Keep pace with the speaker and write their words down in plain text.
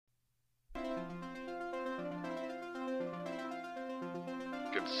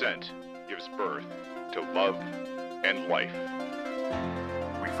consent gives birth to love and life.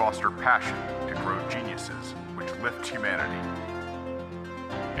 We foster passion to grow geniuses which lift humanity.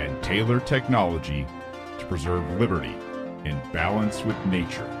 And tailor technology to preserve liberty in balance with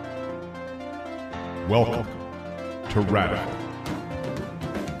nature. Welcome to Radical.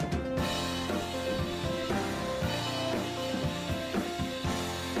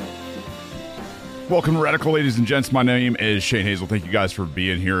 Welcome to Radical, ladies and gents. My name is Shane Hazel. Thank you guys for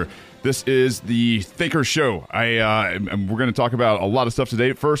being here. This is the Thinker Show. We're going to talk about a lot of stuff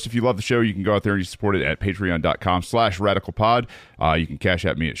today. First, if you love the show, you can go out there and you support it at patreon.com/radicalpod. You can cash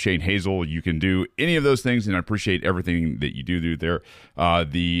at me at Shane Hazel. You can do any of those things, and I appreciate everything that you do there.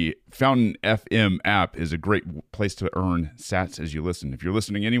 The Fountain FM app is a great place to earn sats as you listen. If you're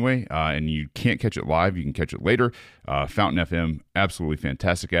listening anyway, and you can't catch it live, you can catch it later. Fountain FM, absolutely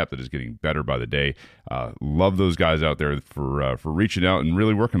fantastic app that is getting better by the day. Love those guys out there for reaching out and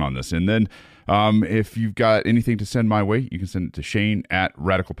really working on this. And then if you've got anything to send my way, you can send it to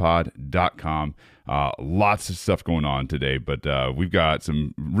shane@radicalpod.com. Lots of stuff going on today, but we've got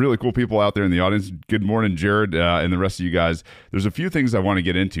some really cool people out there in the audience. Good morning, Jared, and the rest of you guys. There's a few things I want to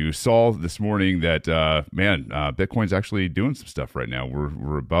get into. Saw this morning that, Bitcoin's actually doing some stuff right now.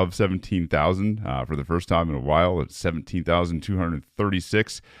 We're above 17,000 for the first time in a while. It's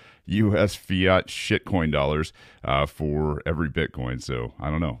 17,236 U.S. fiat shitcoin dollars for every Bitcoin. So I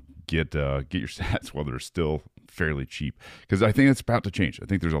don't know. Get your sats while they're still fairly cheap, because I think it's about to change. I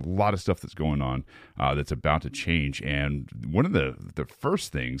think there's a lot of stuff that's going on that's about to change. And one of the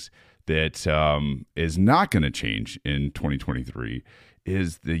first things that is not going to change in 2023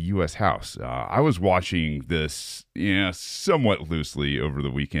 is the U.S. House. I was watching this somewhat loosely over the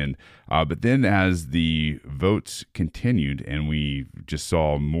weekend, but then as the votes continued and we just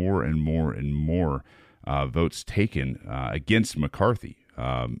saw more and more and more votes taken against McCarthy,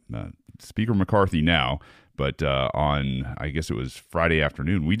 Speaker McCarthy now, but on, I guess it was Friday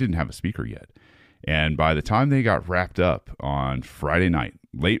afternoon, we didn't have a speaker yet. And by the time they got wrapped up on Friday night,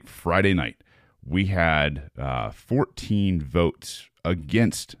 late Friday night, we had 14 votes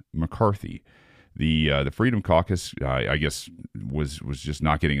against McCarthy. The Freedom Caucus, I guess, was just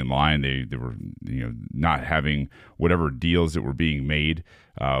not getting in line. They were not having whatever deals that were being made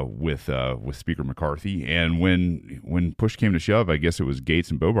with Speaker McCarthy. And when push came to shove, I guess it was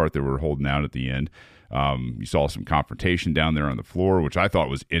Gates and Bobart that were holding out at the end. You saw some confrontation down there on the floor, which I thought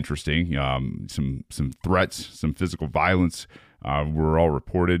was interesting. Some threats, some physical violence were all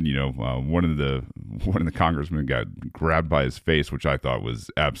reported. One of the congressmen got grabbed by his face, which I thought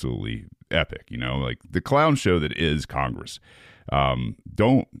was absolutely epic. Like the clown show that is Congress.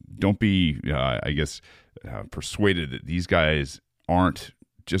 Don't be persuaded that these guys aren't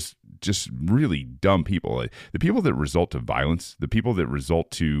just really dumb people. Like, the people that result to violence, the people that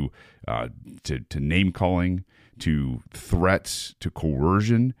result to name calling, to threats, to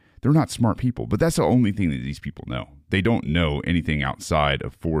coercion, they're not smart people. But that's the only thing that these people know. They don't know anything outside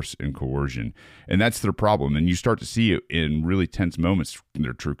of force and coercion. And that's their problem. And you start to see it in really tense moments when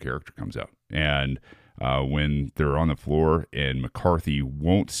their true character comes out. And when they're on the floor and McCarthy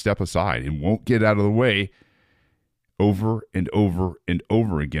won't step aside and won't get out of the way over and over and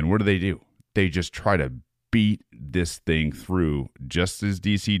over again, what do? They just try to beat this thing through, just as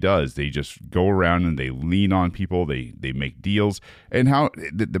DC does. They just go around and they lean on people. They make deals. And how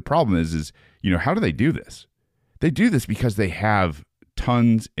the problem is how do they do this? They do this because they have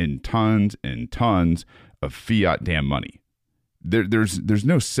tons and tons and tons of fiat damn money. There's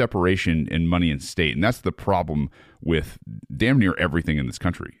no separation in money and state, and that's the problem with damn near everything in this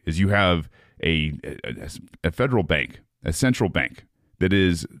country. Is you have a federal bank, a central bank that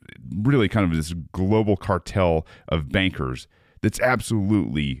is really kind of this global cartel of bankers that's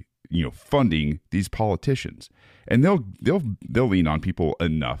absolutely funding these politicians. And they'll lean on people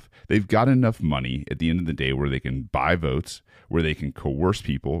enough. They've got enough money at the end of the day where they can buy votes, where they can coerce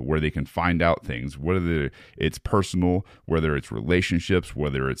people, where they can find out things, whether it's personal, whether it's relationships,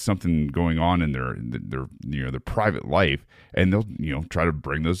 whether it's something going on in their private life, and they'll try to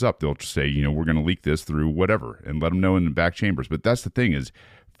bring those up. They'll say, we're going to leak this through whatever, and let them know in the back chambers. But that's the thing, is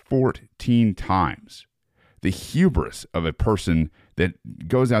 14 times the hubris of a person that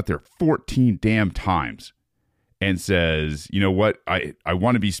goes out there 14 damn times and says, you know what, I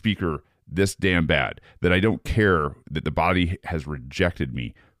want to be speaker this damn bad, that I don't care that the body has rejected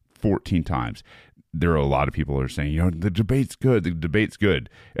me 14 times. There are a lot of people that are saying, the debate's good.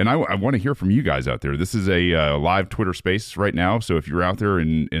 And I want to hear from you guys out there. This is a live Twitter space right now. So if you're out there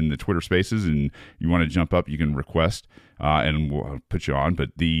in the Twitter spaces and you want to jump up, you can request and we'll put you on.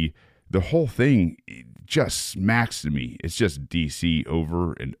 But the whole thing just smacks to me. It's just DC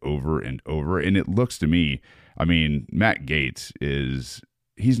over and over and over. And it looks to me, I mean, Matt Gaetz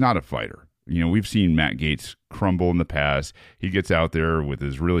he's not a fighter. You know, we've seen Matt Gaetz crumble in the past. He gets out there with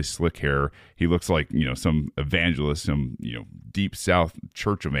his really slick hair. He looks like, you know, some evangelist, some, you know, deep South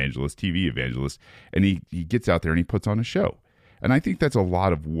church evangelist, TV evangelist. And he gets out there and he puts on a show. And I think that's a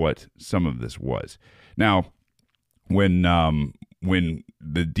lot of what some of this was. Now, when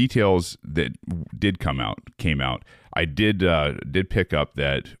the details that came out, I did pick up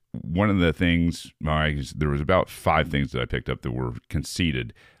that one of the things, there was about 5 things that I picked up that were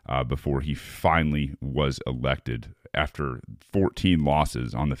conceded before he finally was elected after 14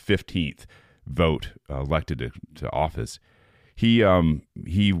 losses on the 15th vote elected to office. He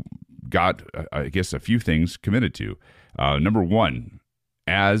got, I guess, a few things committed to. Number one,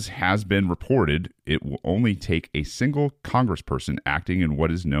 as has been reported, it will only take a single congressperson acting in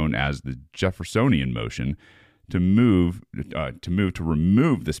what is known as the Jeffersonian motion to remove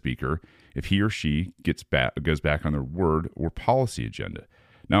the speaker if he or she goes back on their word or policy agenda.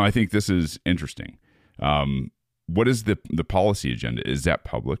 Now, I think this is interesting. What is the policy agenda? Is that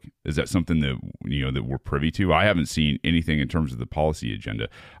public? Is that something that that we're privy to? I haven't seen anything in terms of the policy agenda.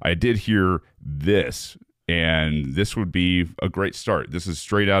 I did hear this. And this would be a great start. This is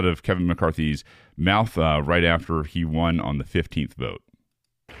straight out of Kevin McCarthy's mouth right after he won on the 15th vote.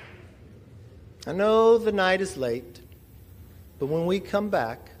 I know the night is late, but when we come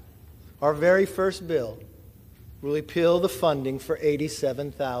back, our very first bill will repeal the funding for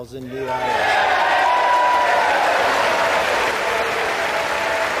 87,000 new IRS.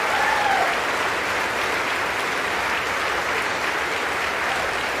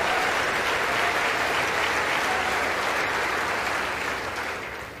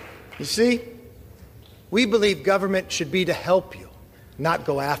 You see, we believe government should be to help you, not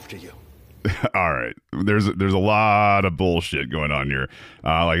go after you. All right. There's a lot of bullshit going on here.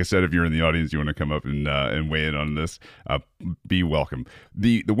 Like I said, if you're in the audience, you want to come up and weigh in on this, be welcome.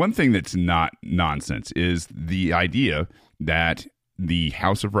 The one thing that's not nonsense is the idea that the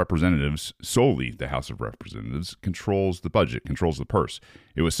House of Representatives, solely the House of Representatives, controls the budget, controls the purse.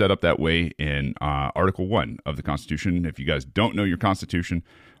 It was set up that way in Article 1 of the Constitution. If you guys don't know your Constitution,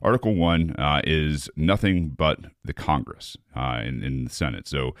 Article 1 is nothing but the Congress in the Senate.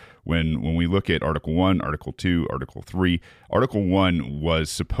 So when we look at Article 1, Article 2, Article 3, Article 1 was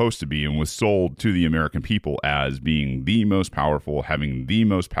supposed to be and was sold to the American people as being the most powerful, having the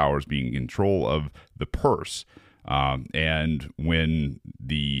most powers, being in control of the purse. And when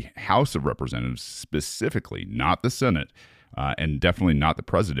the House of Representatives, specifically, not the Senate, and definitely not the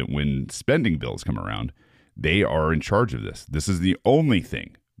president, when spending bills come around, they are in charge of this. This is the only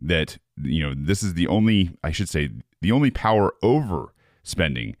thing that, this is the only power over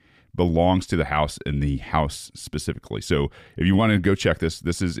spending belongs to the House and the House specifically. So if you want to go check this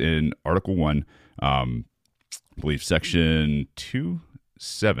is in Article 1, I believe Section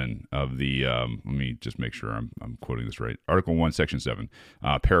 2(7) of the, let me just make sure I'm quoting this right. Article 1, Section 7,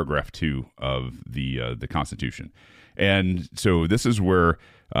 Paragraph 2 of the Constitution. And so this is where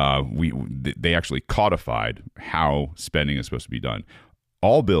they actually codified how spending is supposed to be done.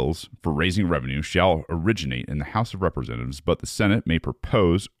 All bills for raising revenue shall originate in the House of Representatives, but the Senate may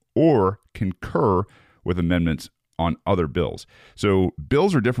propose or concur with amendments on other bills. So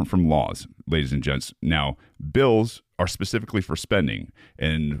bills are different from laws, ladies and gents. Now, bills are specifically for spending.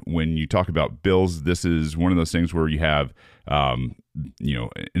 And when you talk about bills, this is one of those things where you have, an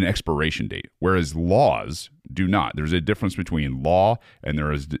expiration date, whereas laws do not. There's a difference between law and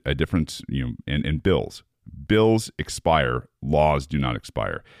there is a difference, in bills. Bills expire, laws do not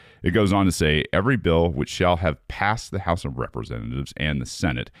expire. It goes on to say, every bill which shall have passed the House of Representatives and the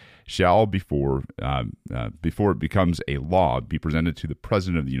Senate shall, before it becomes a law, be presented to the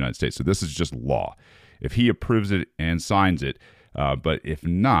President of the United States. So this is just law. If he approves it and signs it, but if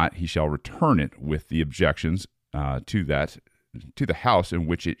not, he shall return it with the objections to the House in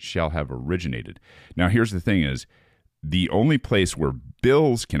which it shall have originated. Now, here's the thing is, the only place where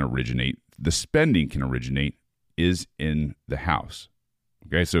bills can originate, the spending can originate, is in the House.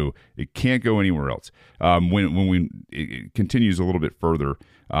 Okay, so it can't go anywhere else. It continues a little bit further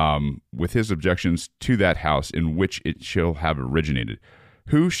with his objections to that House in which it shall have originated.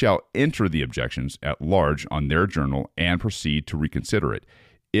 Who shall enter the objections at large on their journal and proceed to reconsider it?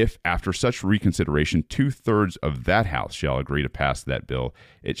 If after such reconsideration 2/3 of that House shall agree to pass that bill,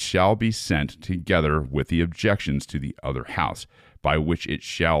 it shall be sent together with the objections to the other House, by which it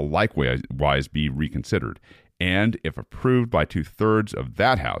shall likewise be reconsidered. And if approved by 2/3 of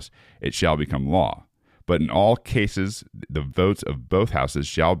that House, it shall become law. But in all cases, the votes of both houses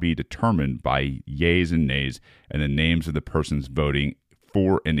shall be determined by yeas and nays, and the names of the persons voting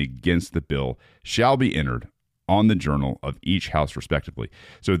for and against the bill shall be entered on the journal of each house respectively.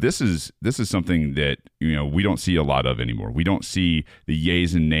 So this is something that we don't see a lot of anymore. We don't see the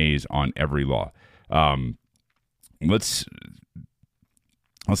yeas and nays on every law. Let's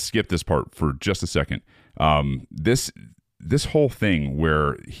skip this part for just a second. This whole thing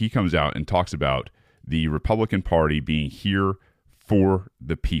where he comes out and talks about the Republican Party being here for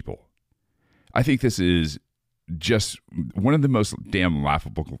the people. I think this is just one of the most damn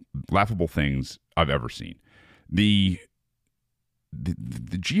laughable things I've ever seen. The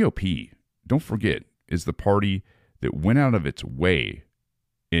GOP, don't forget, is the party that went out of its way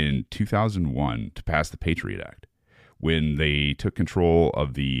in 2001 to pass the Patriot Act. When they took control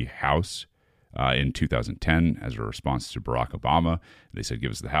of the House in 2010 as a response to Barack Obama, they said,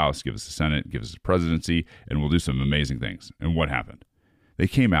 give us the House, give us the Senate, give us the presidency, and we'll do some amazing things. And what happened? They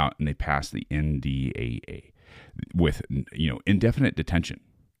came out and they passed the NDAA with indefinite detention.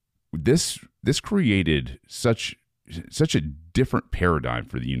 This created such a different paradigm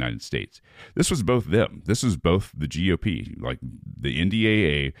for the United States. This was both them. This was both the GOP, like the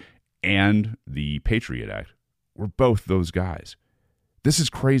NDAA and the Patriot Act were both those guys. This is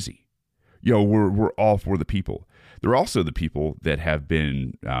crazy. We're all for the people. They're also the people that have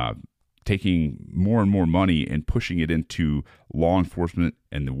been taking more and more money and pushing it into law enforcement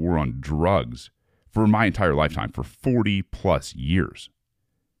and the war on drugs for my entire lifetime, for 40 plus years.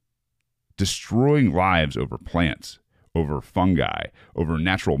 Destroying lives over plants, over fungi, over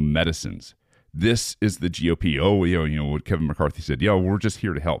natural medicines. This is the GOP. Oh, what Kevin McCarthy said. We're just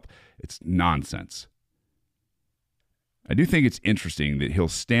here to help. It's nonsense. I do think it's interesting that he'll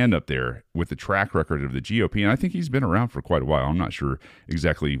stand up there with the track record of the GOP, and I think he's been around for quite a while. I'm not sure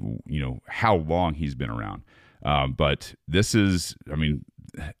exactly, how long he's been around. But this is,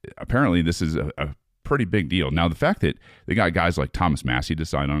 apparently this is a pretty big deal. Now, the fact that they got guys like Thomas Massey to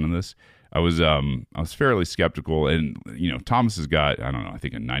sign on this, I was fairly skeptical, and Thomas has got, I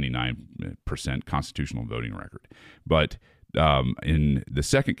think a 99% constitutional voting record, but in the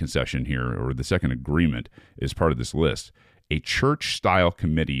second concession here, or the second agreement, is part of this list. A church-style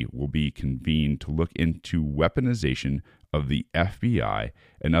committee will be convened to look into weaponization of the FBI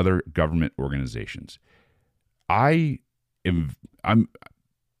and other government organizations. I'm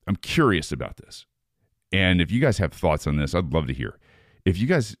curious about this, and if you guys have thoughts on this, I'd love to hear. If you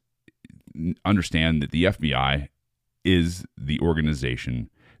guys understand that the FBI is the organization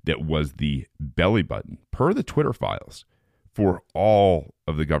that was the belly button, per the Twitter files, for all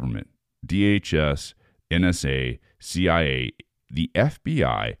of the government, DHS, NSA, CIA, the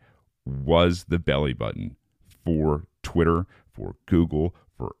FBI was the belly button for Twitter, for Google,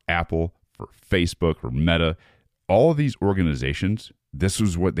 for Apple, for Facebook, for Meta. All of these organizations, this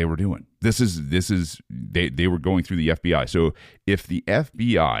was what they were doing. They were going through the FBI. So if the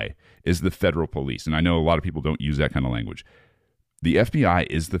FBI is the federal police, and I know a lot of people don't use that kind of language, the FBI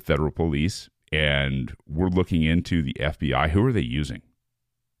is the federal police, and we're looking into the FBI. Who are they using?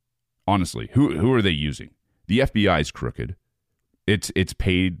 Honestly, who are they using? The FBI is crooked. It's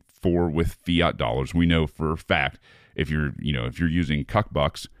paid for with fiat dollars. We know for a fact if you're using cuck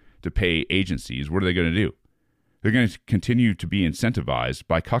bucks to pay agencies, what are they going to do? They're going to continue to be incentivized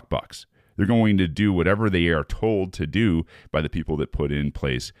by cuck bucks. They're going to do whatever they are told to do by the people that put in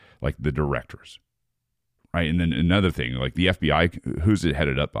place, like the directors, right? And then another thing, like the FBI, who's it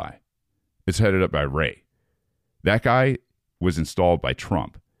headed up by? It's headed up by Wray. That guy was installed by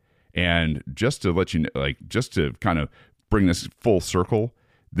Trump. And just to let you know, just to kind of bring this full circle,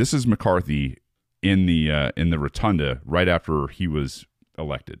 this is McCarthy in the rotunda right after he was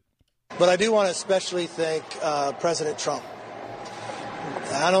elected. But I do want to especially thank President Trump.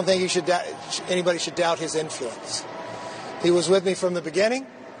 I don't think anybody should doubt his influence. He was with me from the beginning.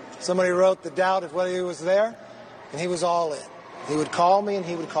 Somebody wrote the doubt of whether he was there, and he was all in. He would call me, and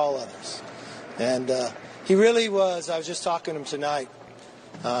he would call others. And he really was, I was just talking to him tonight,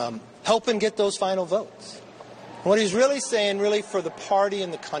 helping get those final votes. And what he's really saying, really for the party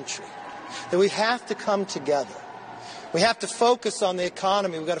and the country, that we have to come together. We have to focus on the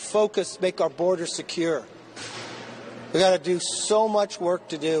economy. We've got to focus, make our borders secure. We've got to do so much work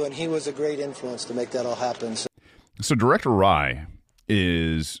to do, and he was a great influence to make that all happen. So Director Wray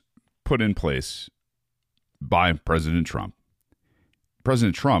is put in place by President Trump.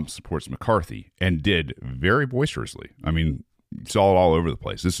 President Trump supports McCarthy and did very boisterously. I mean, you saw it all over the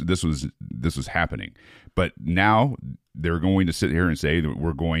place. This was happening. But now they're going to sit here and say that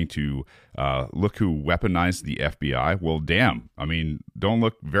we're going to look who weaponized the FBI. Well, damn. I mean, don't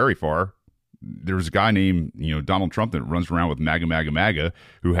look very far. there's a guy named, Donald Trump that runs around with MAGA,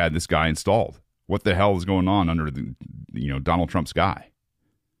 who had this guy installed. What the hell is going on under the, Donald Trump's guy?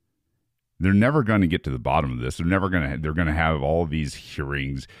 They're never going to get to the bottom of this. They're going to have all of these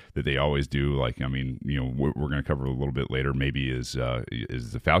hearings that they always do. Like, we're going to cover a little bit later, maybe is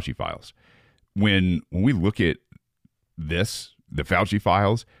the Fauci files. When we look at this, the Fauci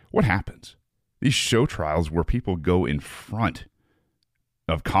files, what happens? These show trials where people go in front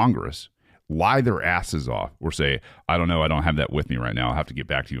of Congress, lie their asses off, or say, I don't know, I don't have that with me right now. I'll have to get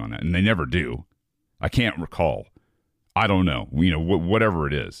back to you on that. And they never do. I can't recall. I don't know. Whatever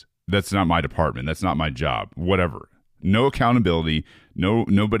it is. That's not my department. That's not my job. Whatever. No accountability.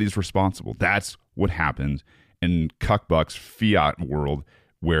 Nobody's responsible. That's what happens in cuckbuck's fiat world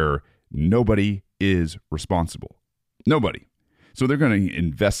where nobody is responsible. Nobody. So they're going to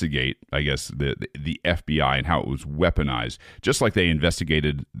investigate, I guess, the FBI and how it was weaponized, just like they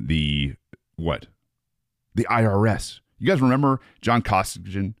investigated the IRS. You guys remember John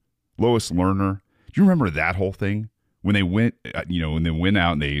Costigan, Lois Lerner? Do you remember that whole thing? When they went, when they went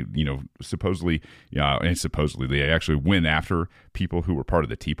out and they, supposedly they actually went after people who were part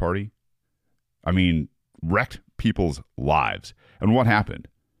of the Tea Party. I mean, wrecked people's lives. And what happened?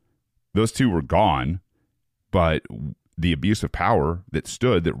 Those two were gone, but the abuse of power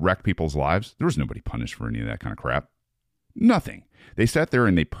that wrecked people's lives, there was nobody punished for any of that kind of crap. Nothing. They sat there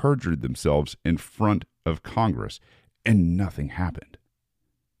and they perjured themselves in front of Congress, and nothing happened.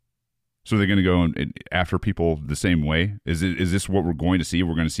 So they're going to go after people the same way? Is this what we're going to see?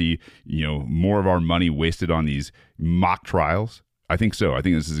 We're going to see, more of our money wasted on these mock trials? I think so. I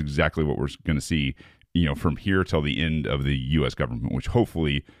think this is exactly what we're going to see, from here till the end of the U.S. government, which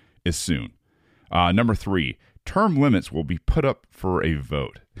hopefully is soon. Number 3, term limits will be put up for a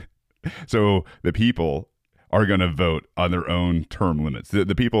vote. So the people are going to vote on their own term limits.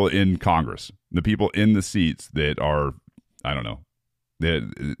 The people in Congress, the people in the seats that are, I don't know,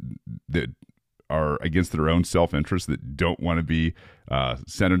 that are against their own self-interest, that don't want to be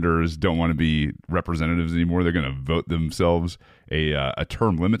senators, don't want to be representatives anymore. They're going to vote themselves a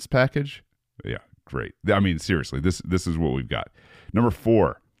term limits package. Yeah, great. I mean, seriously, this is what we've got. Number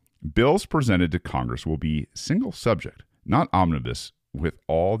 4, bills presented to Congress will be single subject, not omnibus, with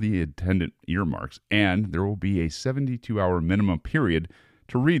all the attendant earmarks, and there will be a 72-hour minimum period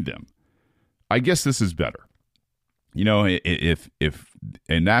to read them. I guess this is better. If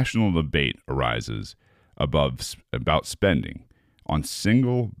a national debate arises about spending on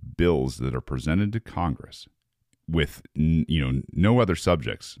single bills that are presented to Congress with no other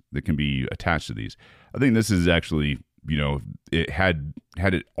subjects that can be attached to these, I think this is actually, it had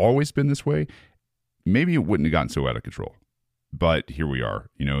it always been this way, maybe it wouldn't have gotten so out of control. But here we are.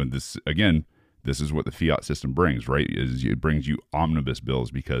 This is what the fiat system brings, right? It brings you omnibus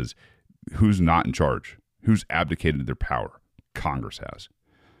bills because who's not in charge? Who's abdicated their power? Congress has.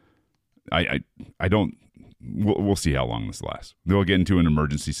 I don't. We'll see how long this lasts. They'll get into an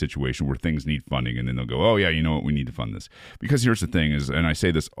emergency situation where things need funding, and then they'll go, "Oh yeah, you know what? We need to fund this." Because here's the thing: and I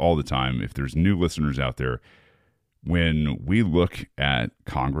say this all the time. If there's new listeners out there, when we look at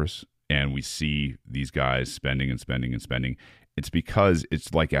Congress and we see these guys spending and spending and spending, it's because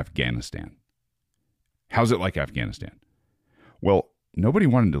it's like Afghanistan. How's it like Afghanistan? Well, nobody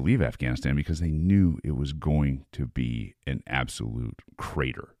wanted to leave Afghanistan because they knew it was going to be an absolute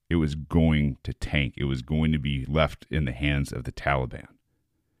crater. It was going to tank. It was going to be left in the hands of the Taliban.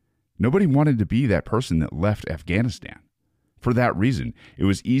 Nobody wanted to be that person that left Afghanistan. For that reason, it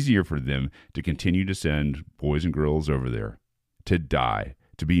was easier for them to continue to send boys and girls over there to die,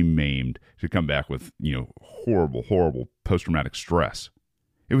 to be maimed, to come back with, horrible, horrible post-traumatic stress.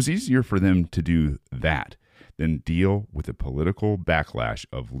 It was easier for them to do that than deal with the political backlash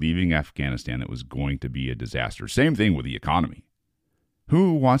of leaving Afghanistan that was going to be a disaster. Same thing with the economy.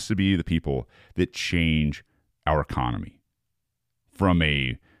 Who wants to be the people that change our economy from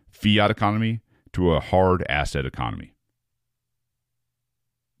a fiat economy to a hard asset economy?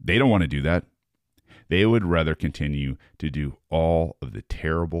 They don't want to do that. They would rather continue to do all of the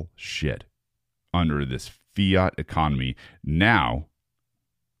terrible shit under this fiat economy now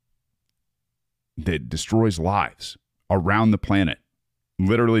that destroys lives around the planet,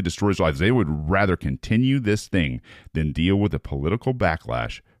 literally destroys lives. They would rather continue this thing than deal with the political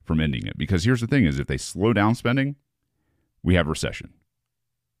backlash from ending it. Because here's the thing is, if they slow down spending, we have recession.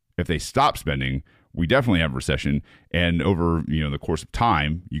 If they stop spending, we definitely have recession. And over, the course of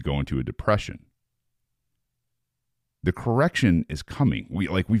time, you go into a depression. The correction is coming.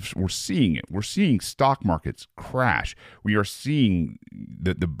 We're seeing it. We're seeing stock markets crash. We are seeing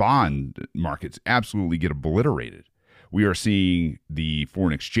the bond markets absolutely get obliterated. We are seeing the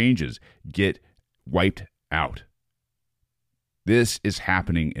foreign exchanges get wiped out. This is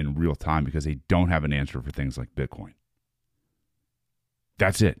happening in real time because they don't have an answer for things like Bitcoin.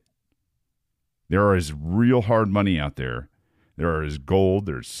 That's it. There is real hard money out there. There is gold,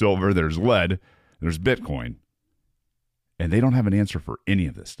 there's silver, there's lead, there's Bitcoin. And they don't have an answer for any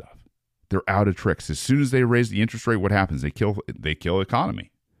of this stuff. They're out of tricks. As soon as they raise the interest rate, what happens? They kill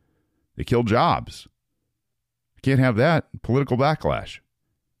economy. They kill jobs. Can't have that. Political backlash.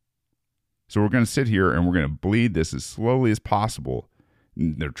 So we're going to sit here and we're going to bleed this as slowly as possible.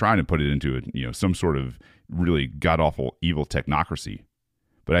 They're trying to put it into some sort of really god-awful evil technocracy.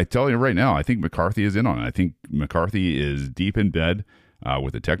 But I tell you right now, I think McCarthy is in on it. I think McCarthy is deep in bed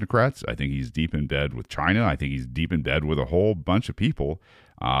with the technocrats. I think he's deep in bed with China. I think he's deep in bed with a whole bunch of people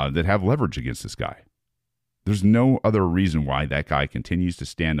that have leverage against this guy. There's no other reason why that guy continues to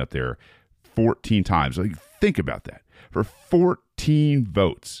stand up there 14 times. Like, think about that. For 14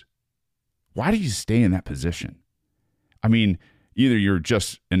 votes. Why do you stay in that position? I mean, either you're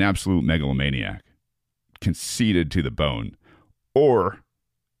just an absolute megalomaniac, conceited to the bone, or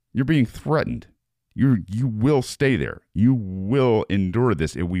you're being threatened. You will stay there. You will endure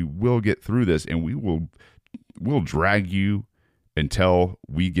this, and we will get through this, and we'll drag you until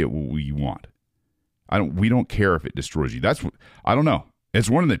we get what we want. We don't care if it destroys you. I don't know. It's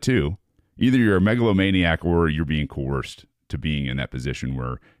one of the two. Either you're a megalomaniac or you're being coerced to being in that position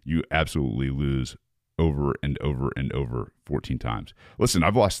where you absolutely lose over and over and over 14 times. Listen,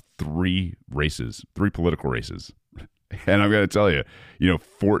 I've lost 3 political races. And I'm going to tell you,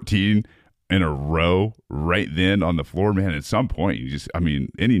 14 in a row right then on the floor, man, at some point,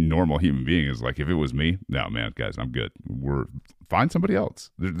 any normal human being is like, if it was me, no, man, guys, I'm good. Find somebody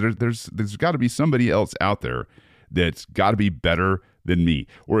else. There's got to be somebody else out there that's got to be better than me,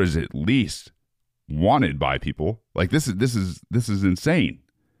 or is at least wanted by people. Like, this is insane.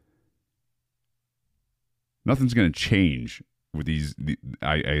 Nothing's going to change with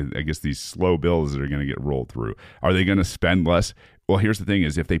I guess these slow bills that are going to get rolled through. Are they going to spend less? Well, here's the thing: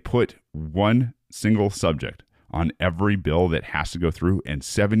 is if they put one single subject on every bill that has to go through, and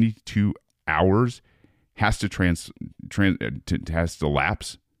 72 hours has to has to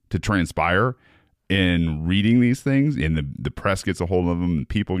lapse to transpire in reading these things, and the press gets a hold of them, and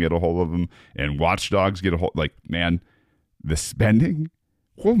people get a hold of them, and watchdogs get a hold. Like, man, the spending.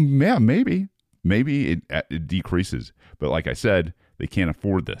 Well, man, maybe it decreases, but like I said, they can't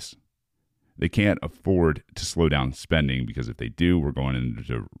afford this. They can't afford to slow down spending, because if they do, we're going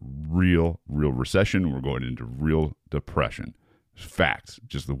into real recession. We're going into real depression. Facts,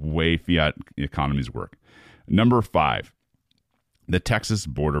 just the way fiat economies work. Number 5, the Texas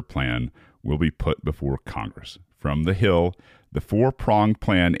border plan will be put before Congress. From the Hill, the 4-pronged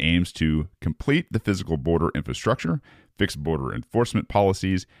plan aims to complete the physical border infrastructure, fix border enforcement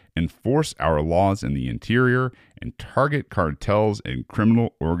policies, enforce our laws in the interior, and target cartels and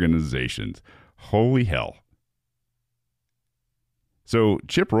criminal organizations. Holy hell. So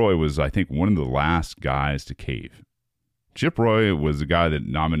Chip Roy was, I think, one of the last guys to cave. Chip Roy was the guy that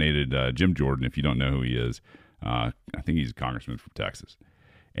nominated Jim Jordan, if you don't know who he is. I think he's a congressman from Texas.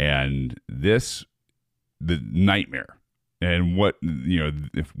 And the nightmare and what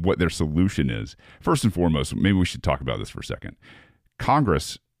their solution is. First and foremost, maybe we should talk about this for a second.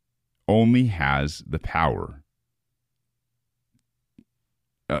 Congress only has the power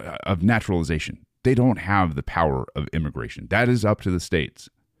of naturalization. They don't have the power of immigration. That is up to the states.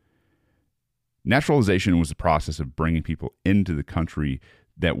 Naturalization was the process of bringing people into the country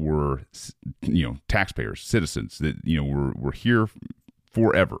that were, taxpayers, citizens that, were here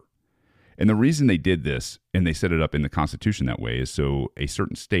forever. And the reason they did this, and they set it up in the Constitution that way, is so a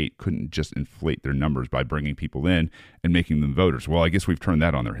certain state couldn't just inflate their numbers by bringing people in and making them voters. Well, I guess we've turned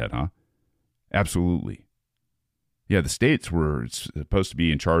that on their head, huh? Absolutely. Yeah, the states were supposed to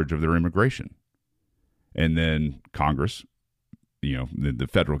be in charge of their immigration. And then Congress, the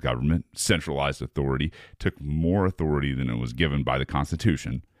federal government, centralized authority, took more authority than it was given by the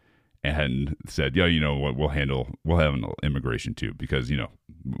Constitution, and said, what, we'll handle immigration too, because,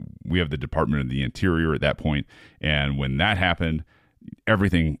 we have the Department of the Interior at that point. And when that happened,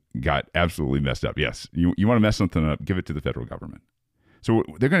 everything got absolutely messed up. Yes, you want to mess something up, give it to the federal government. So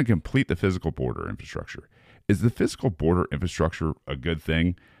they're going to complete the physical border infrastructure. Is the physical border infrastructure a good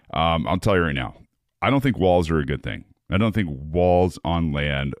thing? I'll tell you right now, I don't think walls are a good thing. I don't think walls on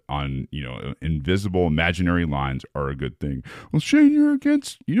land, on, invisible imaginary lines are a good thing. Well, Shane, you're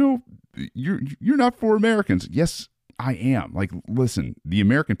against, you're not for Americans. Yes, I am. Like, listen, the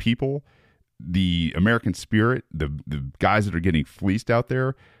American people, the American spirit, the guys that are getting fleeced out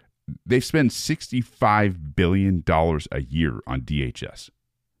there, They spend $65 billion a year on DHS.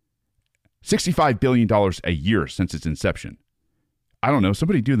 $65 billion a year since its inception. I don't know.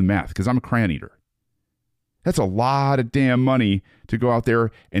 Somebody do the math because I'm a crayon eater. That's a lot of damn money to go out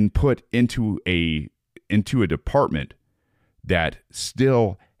there and put into a department that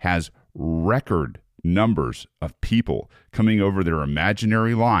still has record numbers of people coming over their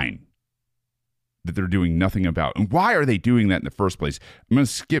imaginary line that they're doing nothing about. And why are they doing that in the first place? I'm going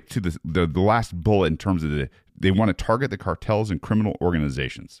to skip to the last bullet in terms of they want to target the cartels and criminal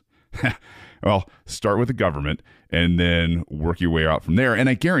organizations. Well, start with the government and then work your way out from there. And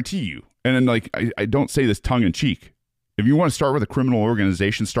I guarantee you, and then like I don't say this tongue in cheek, if you want to start with a criminal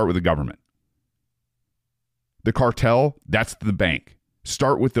organization, start with the government. The cartel, that's the bank.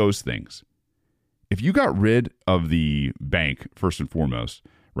 Start with those things. If you got rid of the bank, first and foremost,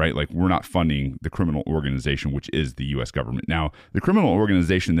 right? Like we're not funding the criminal organization, which is the U.S. government. Now, the criminal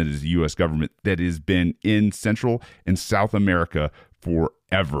organization that is the U.S. government that has been in Central and South America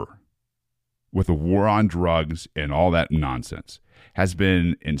forever with the war on drugs and all that nonsense has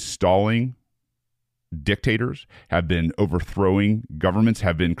been installing dictators, have been overthrowing governments,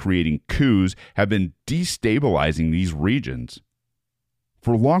 have been creating coups, have been destabilizing these regions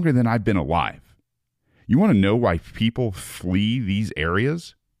for longer than I've been alive. You want to know why people flee these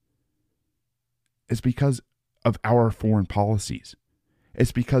areas? It's because of our foreign policies.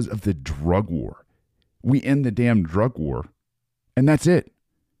 It's because of the drug war. We end the damn drug war, and that's it.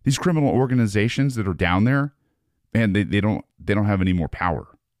 These criminal organizations that are down there, man, they don't have any more power.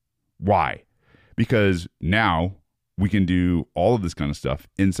 Why? Because now we can do all of this kind of stuff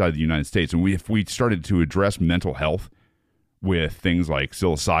inside the United States. And if we started to address mental health with things like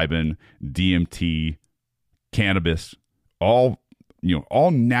psilocybin, DMT, cannabis, all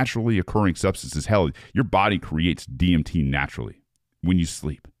naturally occurring substances. Hell, your body creates DMT naturally when you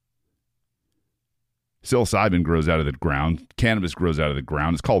sleep. Psilocybin grows out of the ground. Cannabis grows out of the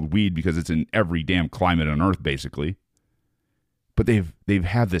ground. It's called weed because it's in every damn climate on Earth, basically. But they've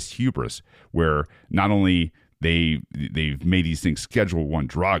had this hubris where not only they've made these things Schedule I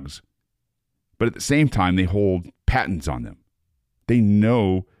drugs, but at the same time they hold patents on them. They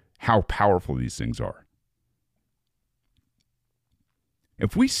know how powerful these things are.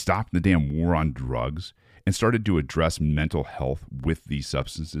 If we stopped the damn war on drugs and started to address mental health with these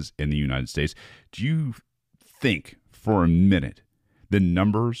substances in the United States, do you think for a minute the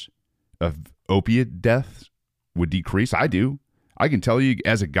numbers of opiate deaths would decrease? I do. I can tell you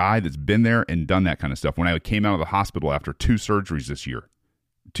as a guy that's been there and done that kind of stuff. When I came out of the hospital after 2 surgeries this year,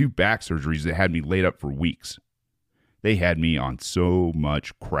 2 back surgeries that had me laid up for weeks, they had me on so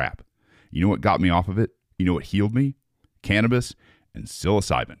much crap. You know what got me off of it? You know what healed me? Cannabis and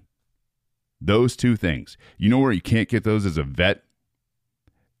psilocybin. Those 2 things. You know where you can't get those as a vet?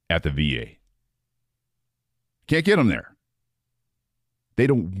 At the VA. Can't get them there. They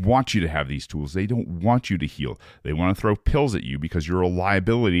don't want you to have these tools. They don't want you to heal. They want to throw pills at you because you're a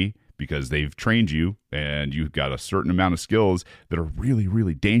liability, because they've trained you and you've got a certain amount of skills that are really,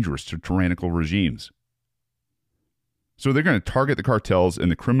 really dangerous to tyrannical regimes. So they're going to target the cartels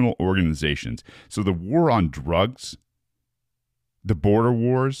and the criminal organizations. So the war on drugs, the border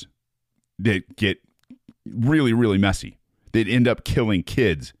wars that get really, really messy, that end up killing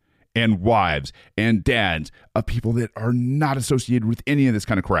kids and wives and dads of people that are not associated with any of this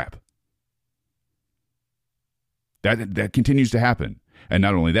kind of crap. That continues to happen. And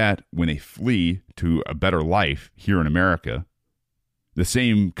not only that, when they flee to a better life here in America, the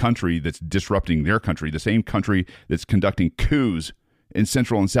same country that's disrupting their country, the same country that's conducting coups in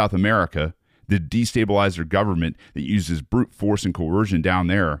Central and South America, that destabilize their government, that uses brute force and coercion down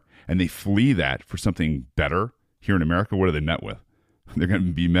there, and they flee that for something better here in America, what are they met with? They're going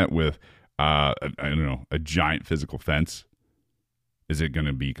to be met with, I don't know, a giant physical fence. Is it going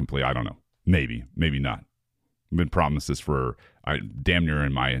to be complete? I don't know. Maybe, maybe not. I've been promised this for damn near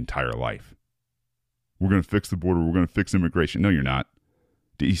in my entire life. We're going to fix the border. We're going to fix immigration. No, you're not.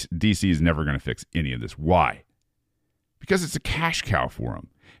 DC is never going to fix any of this. Why? Because it's a cash cow for them.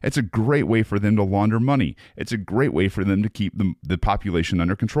 It's a great way for them to launder money. It's a great way for them to keep the population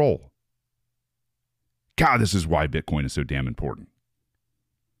under control. God, this is why Bitcoin is so damn important.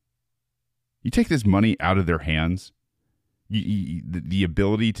 You take this money out of their hands, the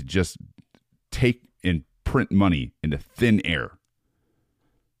ability to just take and print money into thin air.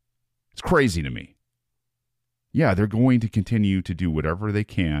 It's crazy to me. Yeah, they're going to continue to do whatever they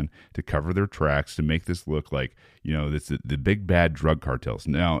can to cover their tracks to make this look like, it's the big bad drug cartels.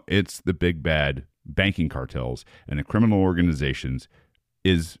 Now, it's the big bad banking cartels and the criminal organizations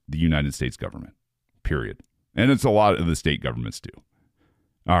is the United States government, period. And it's a lot of the state governments too.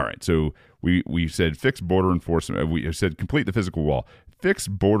 All right, so we said fix border enforcement. We said complete the physical wall. Fix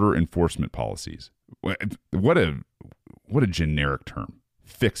border enforcement policies. What a generic term.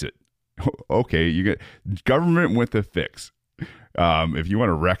 Fix it. Okay, you get government with a fix. If you want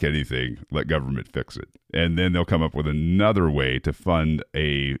to wreck anything, let government fix it, and then they'll come up with another way to fund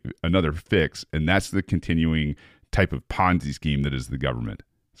another fix, and that's the continuing type of Ponzi scheme that is the government.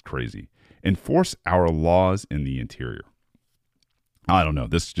 It's crazy. Enforce our laws in the interior. I don't know.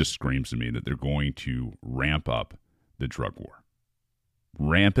 This just screams to me that they're going to ramp up the drug war.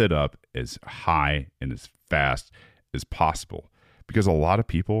 Ramp it up as high and as fast as possible, because a lot of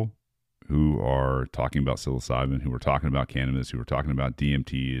people who are talking about psilocybin, who are talking about cannabis, who are talking about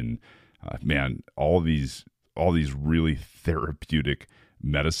DMT, and all these really therapeutic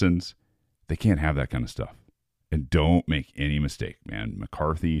medicines, they can't have that kind of stuff. And don't make any mistake, man.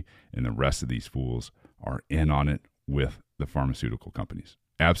 McCarthy and the rest of these fools are in on it with the pharmaceutical companies.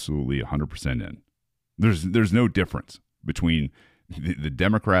 Absolutely 100% in. There's no difference between the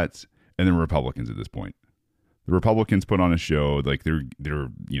Democrats and the Republicans at this point. The Republicans put on a show like they're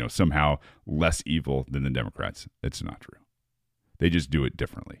somehow less evil than the Democrats. It's not true. They just do it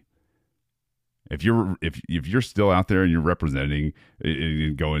differently. If you're still out there and you're representing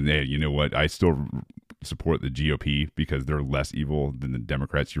and going, hey, you know what? I still support the GOP because they're less evil than the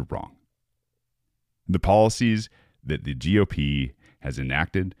Democrats. You're wrong. The policies that the GOP has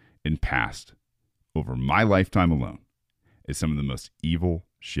enacted and passed over my lifetime alone is some of the most evil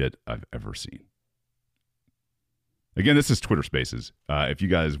shit I've ever seen. Again, this is Twitter Spaces. If you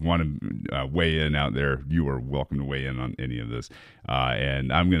guys want to weigh in out there, you are welcome to weigh in on any of this.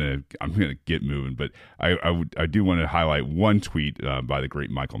 And I'm gonna get moving, but I do want to highlight one tweet by the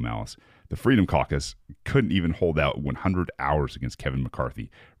great Michael Malice. The Freedom Caucus couldn't even hold out 100 hours against Kevin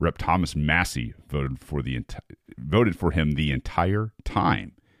McCarthy. Rep. Thomas Massey voted for him the entire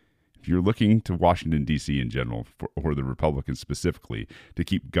time. If you're looking to Washington, D.C. in general, or the Republicans specifically, to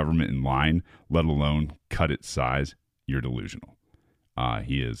keep government in line, let alone cut its size, you're delusional.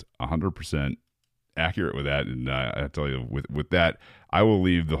 He is 100% accurate with that. And I tell you, with that, I will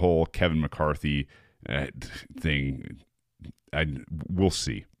leave the whole Kevin McCarthy thing. We'll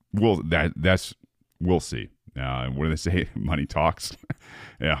see. We'll see. What do they say? Money talks.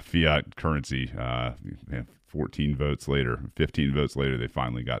 Yeah, fiat currency. 14 votes later, 15 votes later, they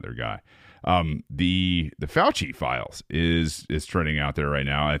finally got their guy. The Fauci files is trending out there right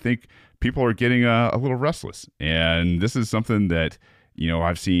now. I think people are getting a little restless, and this is something that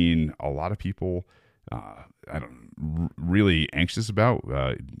I've seen a lot of people really anxious about.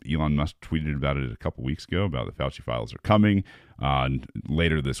 Elon Musk tweeted about it a couple weeks ago about the Fauci files are coming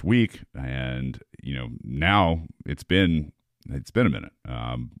later this week, and now it's been a minute.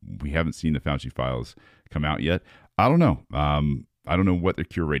 We haven't seen the Fauci files come out yet. I don't know. I don't know what they're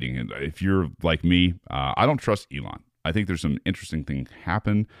curating. And if you're like me, I don't trust Elon. I think there's some interesting things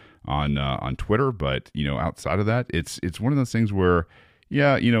happen on Twitter, but outside of that, it's one of those things where,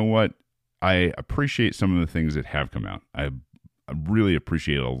 yeah, you know what? I appreciate some of the things that have come out. I really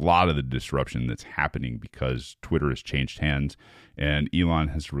appreciate a lot of the disruption that's happening because Twitter has changed hands, and Elon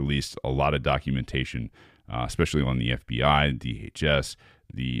has released a lot of documentation, especially on the FBI, DHS,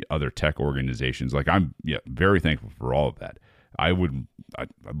 the other tech organizations. Like, I'm very thankful for all of that. I'd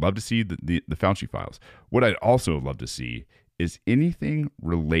love to see the Fauci files. What I'd also love to see is anything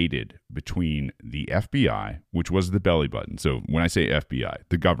related between the FBI, which was the belly button. So when I say FBI,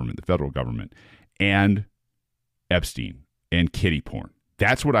 the government, the federal government, and Epstein and kiddie porn.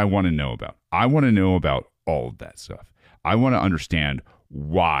 That's what I want to know about. I want to know about all of that stuff. I want to understand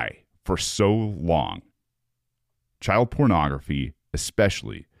why, for so long, child pornography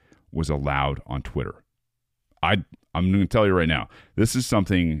especially was allowed on Twitter. I'm going to tell you right now, this is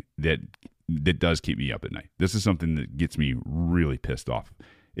something that does keep me up at night. This is something that gets me really pissed off,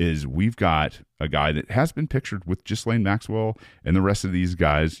 is we've got a guy that has been pictured with Ghislaine Maxwell and the rest of these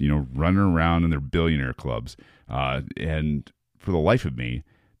guys, running around in their billionaire clubs. And for the life of me,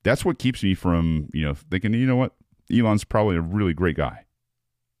 that's what keeps me from, thinking, you know what? Elon's probably a really great guy.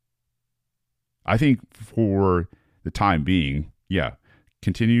 I think for the time being,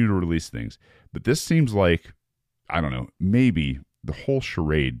 continue to release things. But this seems like, I don't know, maybe the whole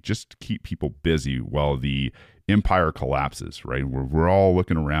charade just to keep people busy while the empire collapses, right? We're all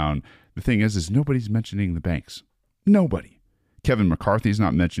looking around. The thing is nobody's mentioning the banks. Nobody. Kevin McCarthy's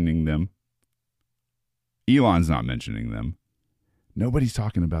not mentioning them. Elon's not mentioning them. Nobody's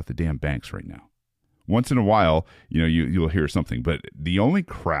talking about the damn banks right now. Once in a while, you'll hear something, but the only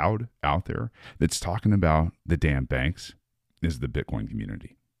crowd out there that's talking about the damn banks is the Bitcoin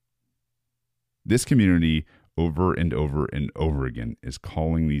community. This community over and over and over again is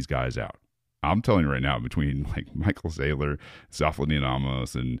calling these guys out. I'm telling you right now, between like Michael Saylor, Safladin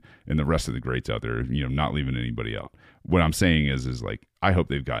Amos, and the rest of the greats out there, not leaving anybody out. What I'm saying is like, I hope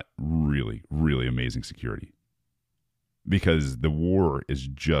they've got really, really amazing security, because the war is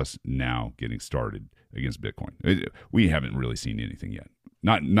just now getting started against Bitcoin. We haven't really seen anything yet.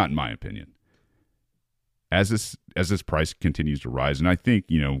 Not in my opinion. As this price continues to rise, and I think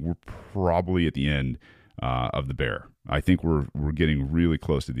we're probably at the end of the bear. I think we're getting really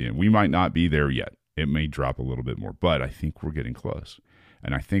close to the end. We might not be there yet. It may drop a little bit more, but I think we're getting close.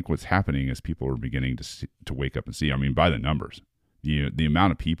 And I think what's happening is people are beginning to wake up and see. I mean, by the numbers, the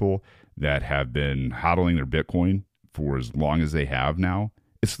amount of people that have been hodling their Bitcoin for as long as they have now,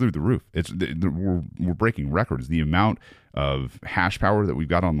 it's through the roof. We're breaking records. The amount of hash power that we've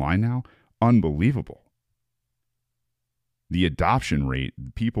got online now, unbelievable. The adoption rate,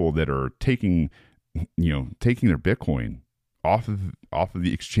 people that are taking their Bitcoin off of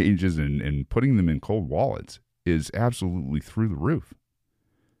the exchanges and putting them in cold wallets is absolutely through the roof.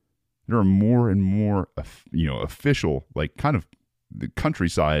 There are more and more, official, like kind of the country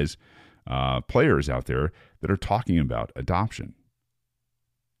size players out there that are talking about adoption.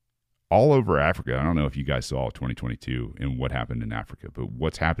 All over Africa. I don't know if you guys saw 2022 and what happened in Africa, but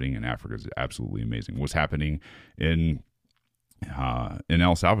what's happening in Africa is absolutely amazing. What's happening in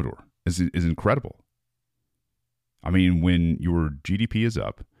El Salvador is incredible. I mean, when your GDP is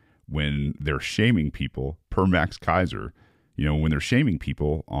up, when they're shaming people per Max Kaiser, when they're shaming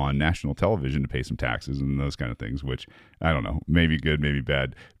people on national television to pay some taxes and those kind of things, which I don't know, maybe good, maybe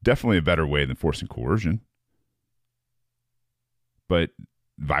bad, definitely a better way than forcing coercion. But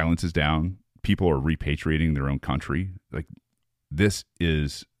violence is down. People are repatriating their own country. Like, this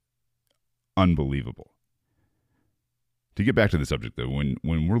is unbelievable. To get back to the subject, though, when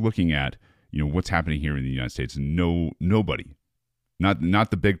we're looking at what's happening here in the United States, nobody,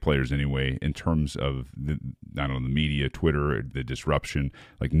 not the big players anyway, in terms of the media, Twitter, the disruption,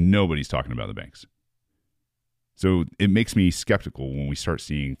 like nobody's talking about the banks. So it makes me skeptical when we start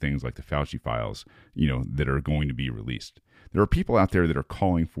seeing things like the Fauci files, that are going to be released. There are people out there that are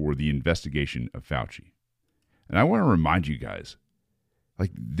calling for the investigation of Fauci. And I want to remind you guys,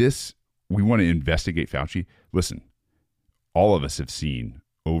 like this, we want to investigate Fauci. Listen, all of us have seen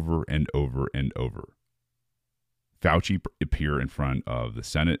over and over and over Fauci appear in front of the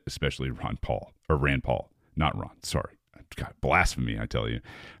Senate, especially Rand Paul, not Ron. Sorry. God, blasphemy, I tell you.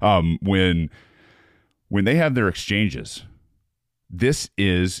 When they have their exchanges, this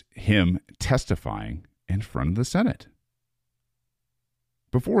is him testifying in front of the Senate.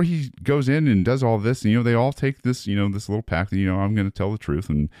 Before he goes in and does all this, they all take this, this little pact that, I'm going to tell the truth.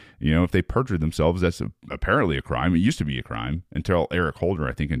 And, if they perjure themselves, that's apparently a crime. It used to be a crime until Eric Holder,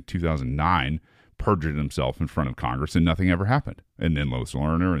 I think in 2009, perjured himself in front of Congress and nothing ever happened. And then Lois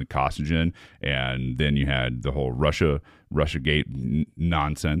Lerner and Costigan. And then you had the whole Russiagate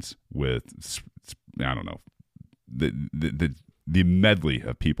nonsense with, I don't know, the medley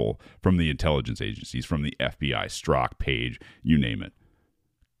of people from the intelligence agencies, from the FBI, Strzok, Page, you name it.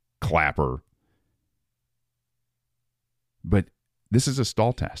 Clapper. But this is a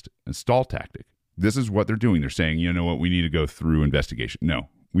stall tactic. This is what they're doing. They're saying, what, we need to go through investigation. No,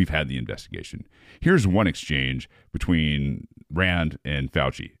 we've had the investigation. Here's one exchange between Rand and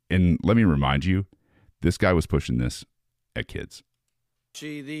Fauci. And let me remind you, this guy was pushing this at kids.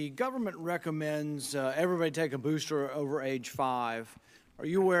 The government recommends everybody take a booster over age 5. Are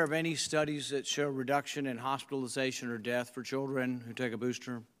you aware of any studies that show reduction in hospitalization or death for children who take a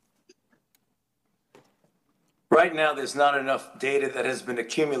booster? Right now, there's not enough data that has been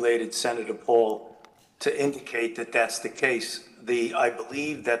accumulated, Senator Paul, to indicate that that's the case. I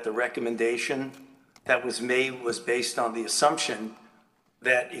believe that the recommendation that was made was based on the assumption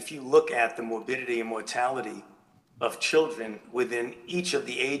that if you look at the morbidity and mortality of children within each of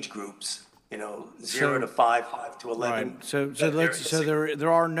the age groups, 0 to 5, 5 to 11. Right.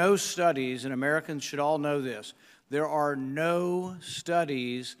 There are no studies, and Americans should all know this. There are no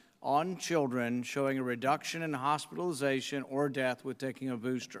studies on children showing a reduction in hospitalization or death with taking a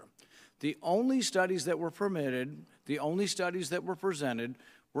booster. The only studies that were permitted, the only studies that were presented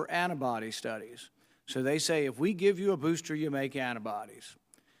were antibody studies. So they say if we give you a booster, you make antibodies.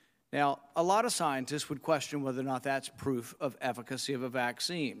 Now, a lot of scientists would question whether or not that's proof of efficacy of a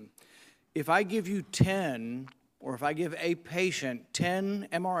vaccine. If I give you 10, or if I give a patient 10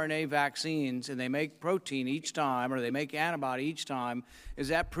 mRNA vaccines and they make protein each time, or they make antibody each time, is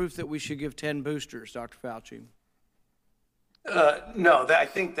that proof that we should give 10 boosters, Dr. Fauci? No, I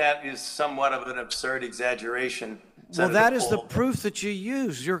think that is somewhat of an absurd exaggeration. Well, Senator that is the Paul. proof that you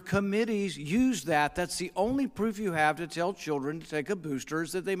use. Your committees use that. That's the only proof you have to tell children to take a booster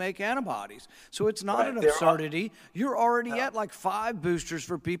is that they make antibodies. So it's not Right, an there are- absurdity. You're already at like 5 boosters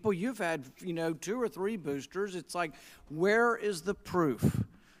for people. You've had, 2 or 3 boosters. It's like, where is the proof?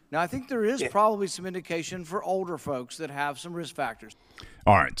 Now, I think there is probably some indication for older folks that have some risk factors.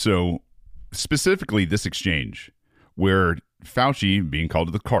 All right. So specifically this exchange where Fauci being called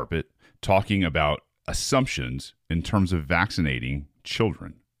to the carpet, talking about assumptions in terms of vaccinating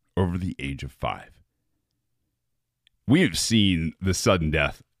children over the age of 5. We have seen the sudden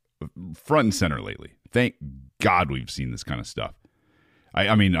death front and center lately. Thank God we've seen this kind of stuff.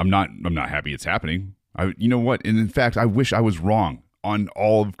 I mean, I'm not happy it's happening. You know what? And in fact, I wish I was wrong on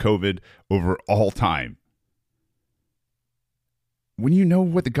all of COVID over all time. When you know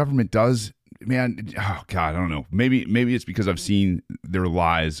what the government does, man, oh God, I don't know. Maybe it's because I've seen their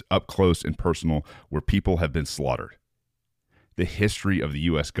lies up close and personal where people have been slaughtered. The history of the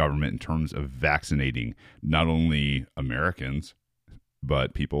U.S. government in terms of vaccinating not only Americans,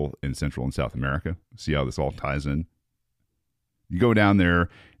 but people in Central and South America. See how this all ties in? You go down there,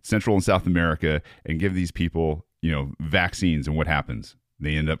 Central and South America, and give these people, vaccines, and what happens?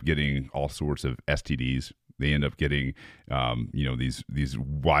 They end up getting all sorts of STDs. They end up getting, these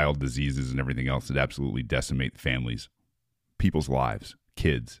wild diseases and everything else that absolutely decimate families, people's lives,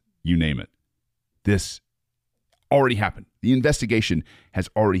 kids, you name it. This already happened. The investigation has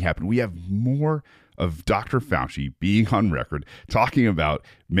already happened. We have more of Dr. Fauci being on record talking about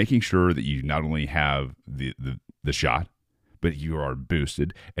making sure that you not only have the shot, but you are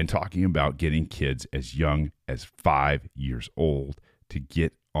boosted, and talking about getting kids as young as 5 years old to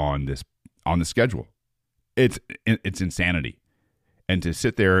get on the schedule. It's insanity. And to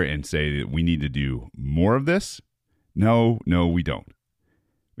sit there and say that we need to do more of this, no, we don't.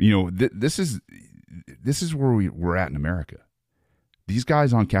 This is where we're at in America. These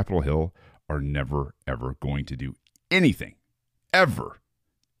guys on Capitol Hill are never, ever going to do anything, ever,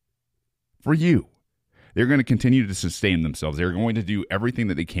 for you. They're going to continue to sustain themselves. They're going to do everything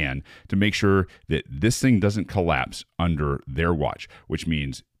that they can to make sure that this thing doesn't collapse under their watch, which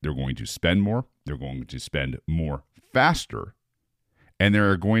means they're going to spend more, they're going to spend more faster, and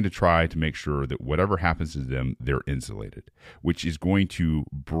they're going to try to make sure that whatever happens to them, they're insulated, which is going to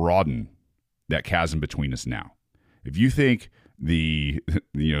broaden that chasm between us now. If you think the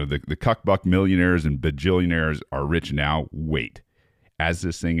cuckbuck millionaires and bajillionaires are rich now, wait. As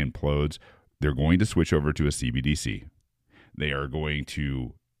this thing implodes, they're going to switch over to a CBDC. They are going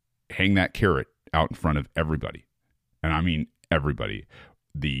to hang that carrot out in front of everybody. And I mean everybody.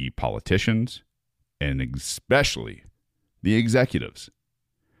 The politicians and especially the executives.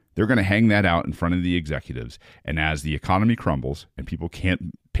 They're going to hang that out in front of the executives. And as the economy crumbles and people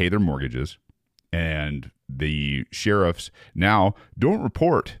can't pay their mortgages, and the sheriffs now don't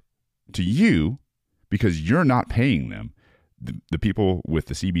report to you because you're not paying them, the people with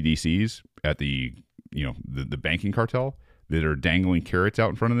the CBDCs at the banking cartel that are dangling carrots out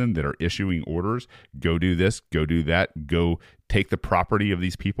in front of them, that are issuing orders, go do this, go do that, go take the property of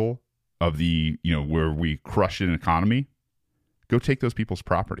these people, of the, where we crush an economy, go take those people's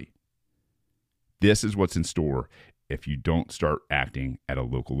property. This is what's in store if you don't start acting at a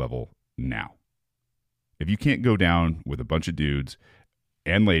local level now. If you can't go down with a bunch of dudes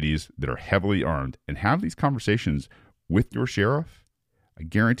and ladies that are heavily armed and have these conversations with your sheriff, I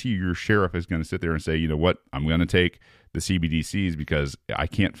guarantee you your sheriff is going to sit there and say, you know what, I'm going to take the CBDCs because I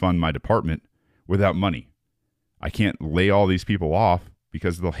can't fund my department without money. I can't lay all these people off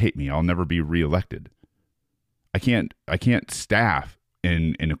because they'll hate me. I'll never be reelected. I can't staff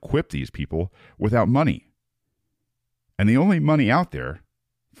and equip these people without money. And the only money out there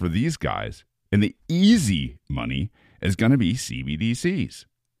for these guys, and the easy money, is going to be CBDCs.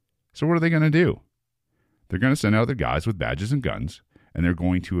 So what are they going to do? They're going to send out their guys with badges and guns, and they're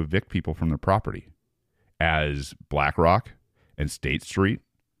going to evict people from their property. As BlackRock and State Street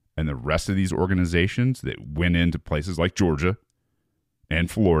and the rest of these organizations that went into places like Georgia and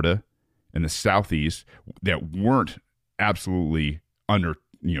Florida and the Southeast that weren't absolutely under,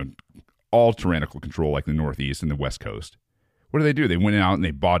 all tyrannical control like the Northeast and the West Coast. What do? They went out and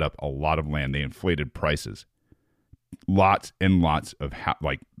they bought up a lot of land. They inflated prices. Lots and lots of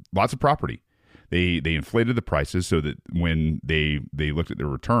lots of property. They inflated the prices so that when they looked at their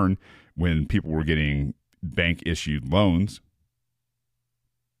return, when people were getting bank issued loans,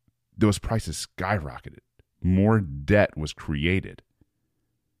 those prices skyrocketed. More debt was created.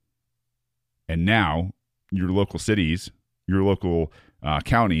 And now your local cities, your local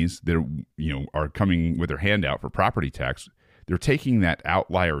counties that are coming with their hand out for property tax, they're taking that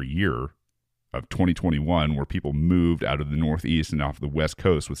outlier year of 2021 where people moved out of the Northeast and off the West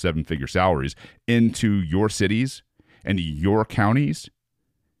Coast with 7-figure salaries into your cities and your counties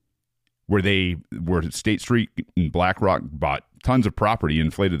where State Street and BlackRock bought tons of property,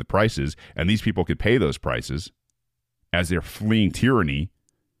 inflated the prices, and these people could pay those prices as they're fleeing tyranny.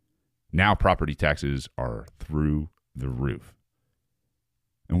 Now property taxes are through the roof.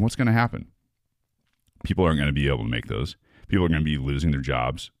 And what's going to happen? People aren't going to be able to make those. People are going to be losing their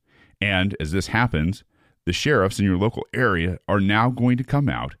jobs. And as this happens, the sheriffs in your local area are now going to come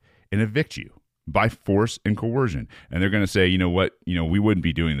out and evict you by force and coercion. And they're going to say, you know what, we wouldn't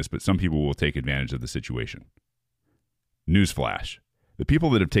be doing this, but some people will take advantage of the situation. Newsflash. The people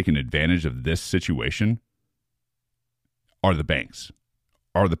that have taken advantage of this situation are the banks,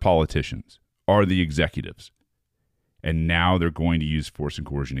 are the politicians, are the executives. And now they're going to use force and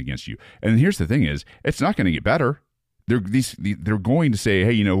coercion against you. And here's the thing is, it's not going to get better. They're going to say,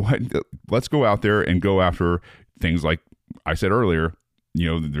 hey, you know what? Let's go out there and go after things like I said earlier.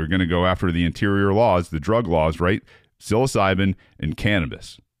 They're going to go after the interior laws, the drug laws, right? Psilocybin and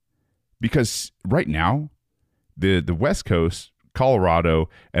cannabis. Because right now, the West Coast, Colorado,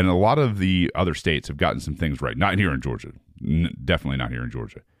 and a lot of the other states have gotten some things right. Not here in Georgia. Definitely not here in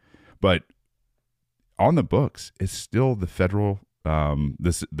Georgia. But on the books, it's still the federal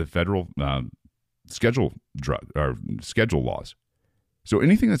schedule laws. So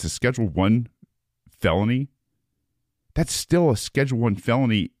anything that's a Schedule 1 felony, that's still a Schedule 1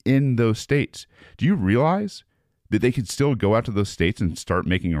 felony in those states. Do you realize that they could still go out to those states and start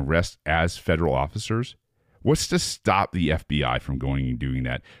making arrests as federal officers? What's to stop the FBI from going and doing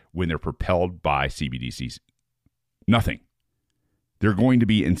that when they're propelled by CBDCs? Nothing. They're going to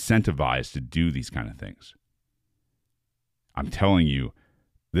be incentivized to do these kind of things. I'm telling you,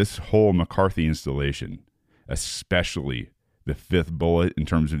 this whole McCarthy installation, especially the fifth bullet in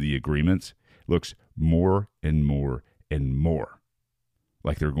terms of the agreements, looks more and more and more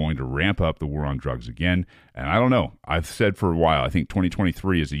like they're going to ramp up the war on drugs again. And I don't know. I've said for a while, I think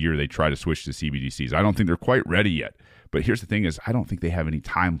 2023 is the year they try to switch to CBDCs. I don't think they're quite ready yet. But here's the thing is, I don't think they have any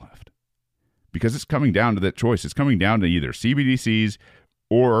time left. Because it's coming down to that choice. It's coming down to either CBDCs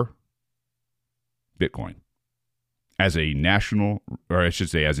or Bitcoin as a national, or I should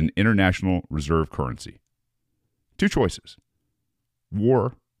say as an international reserve currency. Two choices: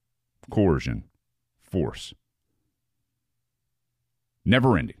 war, coercion, force.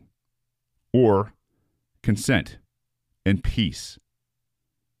 Never ending. Or consent and peace.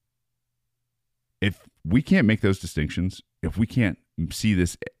 If we can't make those distinctions, if we can't see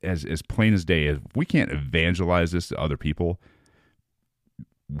this as plain as day, if we can't evangelize this to other people,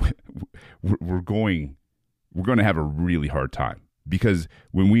 we're going to have a really hard time. Because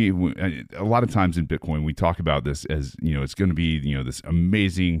when a lot of times in Bitcoin, we talk about this as, it's going to be, this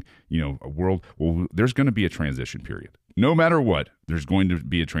amazing, a world. Well, there's going to be a transition period. No matter what, there's going to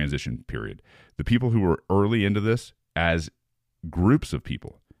be a transition period. The people who are early into this as groups of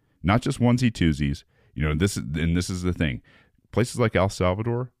people, not just onesie twosies, this is the thing. Places like El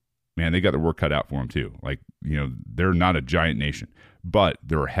Salvador, man, they got their work cut out for them too. Like, they're not a giant nation, but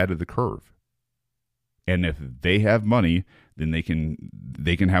they're ahead of the curve. And if they have money, then they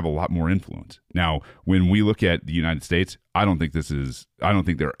can have a lot more influence. Now, when we look at the United States, I don't think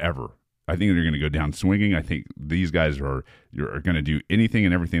they're ever. I think they're going to go down swinging. I think these guys are going to do anything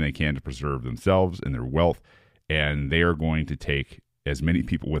and everything they can to preserve themselves and their wealth, and they are going to take as many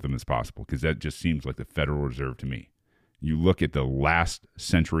people with them as possible, because that just seems like the Federal Reserve to me. You look at the last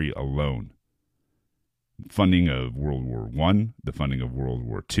century alone. Funding of World War I, the funding of World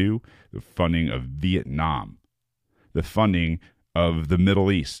War II, the funding of Vietnam, the funding of the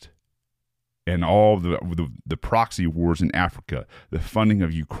Middle East, and all the proxy wars in Africa, the funding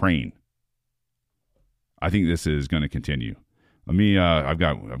of Ukraine. I think this is going to continue. Let me. I've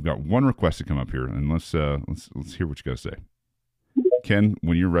got one request to come up here, and let's hear what you got to say. Ken,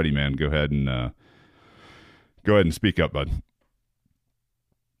 when you're ready, man, go ahead and speak up, bud.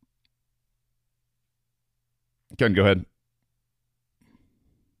 Ken, go ahead.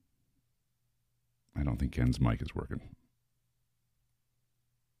 I don't think Ken's mic is working.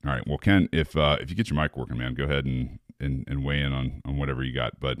 All right. Well, Ken, if you get your mic working, man, go ahead and weigh in on whatever you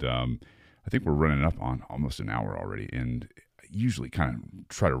got. But I think we're running up on almost an hour already, and I usually kind of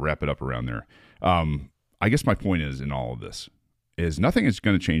try to wrap it up around there. I guess my point is in all of this is nothing is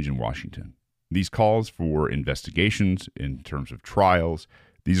going to change in Washington. These calls for investigations in terms of trials,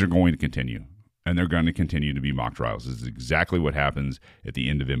 these are going to continue. And they're going to continue to be mock trials. This is exactly what happens at the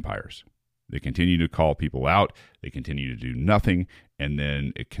end of empires. They continue to call people out. They continue to do nothing. And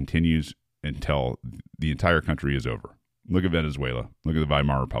then it continues until the entire country is over. Look at Venezuela. Look at the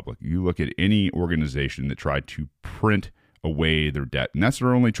Weimar Republic. You look at any organization that tried to print away their debt, and that's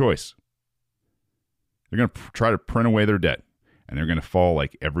their only choice. They're going to try to print away their debt, and they're going to fall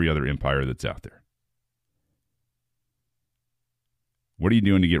like every other empire that's out there. What are you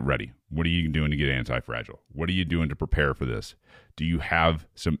doing to get ready? What are you doing to get anti-fragile? What are you doing to prepare for this? Do you have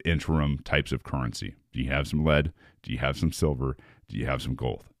some interim types of currency? Do you have some lead? Do you have some silver? Do you have some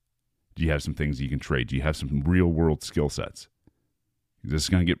gold? Do you have some things you can trade? Do you have some real world skill sets? This is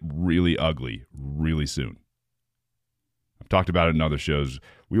going to get really ugly really soon. I've talked about it in other shows.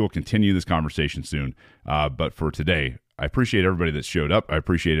 We will continue this conversation soon. But for today, I appreciate everybody that showed up. I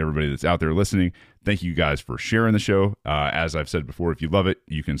appreciate everybody that's out there listening. Thank you guys for sharing the show. As I've said before, if you love it,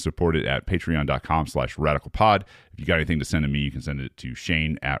 you can support it at patreon.com/radicalpod. If you got anything to send to me, you can send it to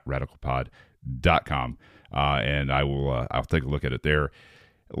shane@radicalpod.com. And I'll take a look at it there.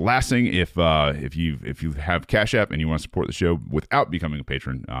 Last thing, if you have Cash App and you want to support the show without becoming a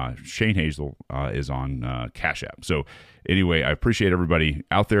patron, Shane Hazel is on Cash App. So anyway, I appreciate everybody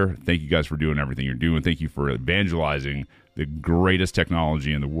out there. Thank you guys for doing everything you're doing. Thank you for evangelizing the greatest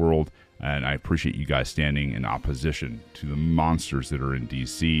technology in the world. And I appreciate you guys standing in opposition to the monsters that are in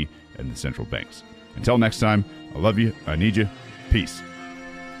D.C. and the central banks. Until next time, I love you. I need you. Peace.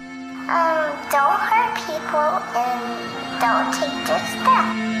 Don't hurt people and don't take their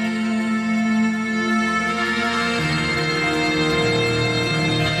stuff.